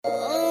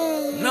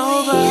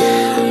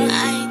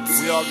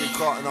all get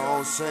caught in our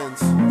own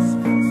sins.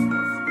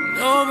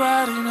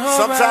 Nobody.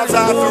 Sometimes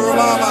I have to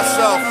remind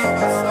myself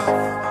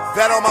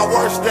that on my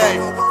worst day,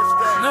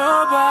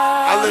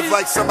 I live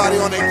like somebody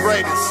on their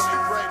greatest.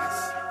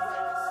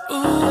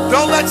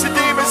 Don't let your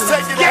demons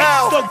take you to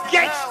hell.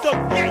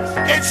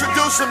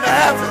 Introduce them to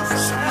heaven.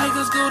 Some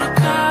niggas go to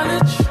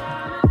college,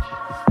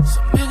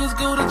 some niggas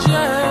go to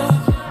jail.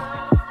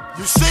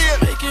 You see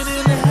it? Make it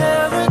into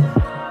heaven.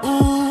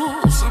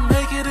 Ooh, some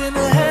make it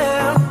into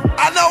hell.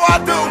 I know I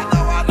do.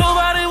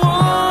 Nobody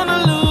wanna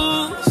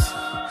lose.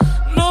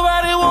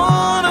 Nobody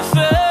wanna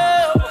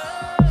fail.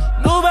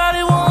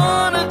 Nobody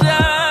wanna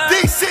die.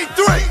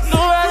 DC3.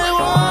 Nobody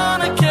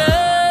wanna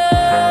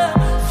care.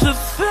 The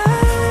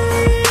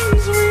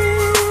things we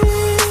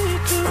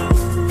do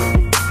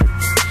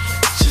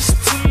just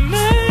to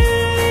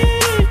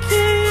make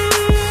it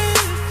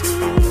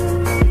through.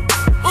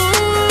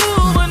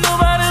 Ooh, but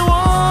nobody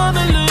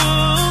wanna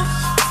lose.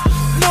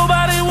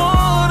 Nobody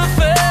wanna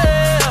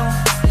fail.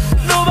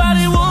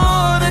 Nobody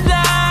wanna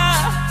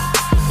die.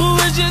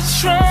 We're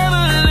just trying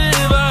to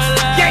live our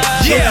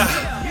lives. Yeah,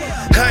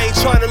 I ain't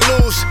tryna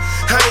lose,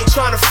 I ain't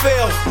tryna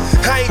fail,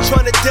 I ain't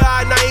tryna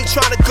die, and I ain't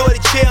tryna go to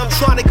jail. I'm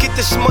tryna get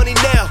this money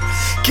now,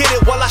 get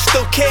it while I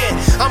still can.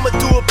 I'ma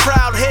do it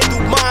proud, handle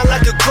mine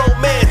like a grown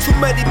man. Too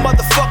many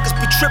motherfuckers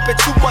be tripping,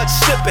 too much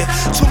sipping,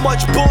 too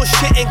much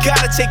bullshit, and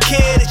gotta take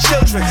care of the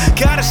children.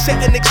 Gotta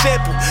set an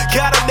example,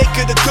 gotta make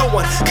it a good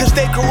one, cause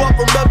they grew up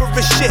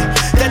remembering shit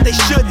that they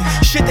shouldn't.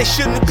 Shit they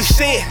shouldn't be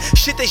seeing,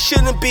 shit they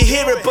shouldn't be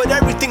hearing. But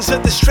everything's a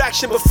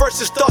distraction, but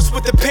first it starts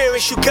with the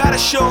parents. You gotta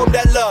show them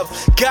that love,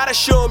 gotta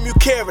show them you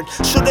caring,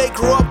 so they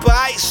grow up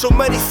alright. So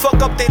many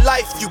fuck up their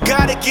life, you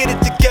gotta get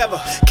it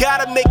together,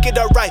 gotta make it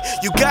alright.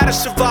 You gotta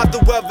survive the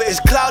weather, it's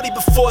cloudy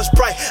before it's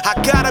bright. I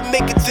gotta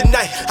make it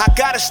tonight, I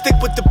gotta stick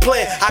with the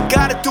plan. I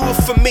gotta do it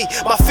for me,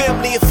 my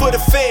family, and for the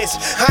fans.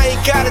 I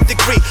ain't got a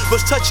degree,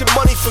 was touching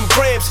money from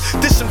grams.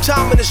 Did some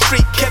time in the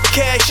street, kept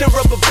cash and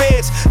rubber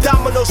bands.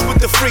 Dominoes with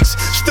the freaks,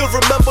 still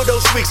remember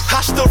those weeks.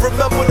 I still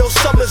remember those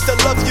summers that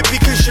love you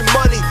because your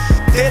money.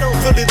 They don't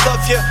really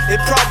love you, they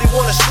probably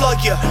wanna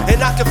slug you. And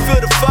I can feel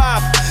the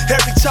vibe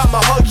every time I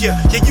hug you.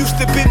 You used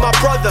to be my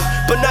brother,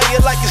 but now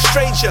you're like a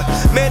stranger.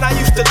 Man, I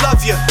used to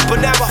love you,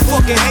 but now I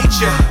fucking hate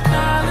you.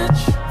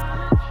 College,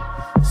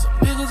 some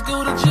niggas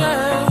go to jail.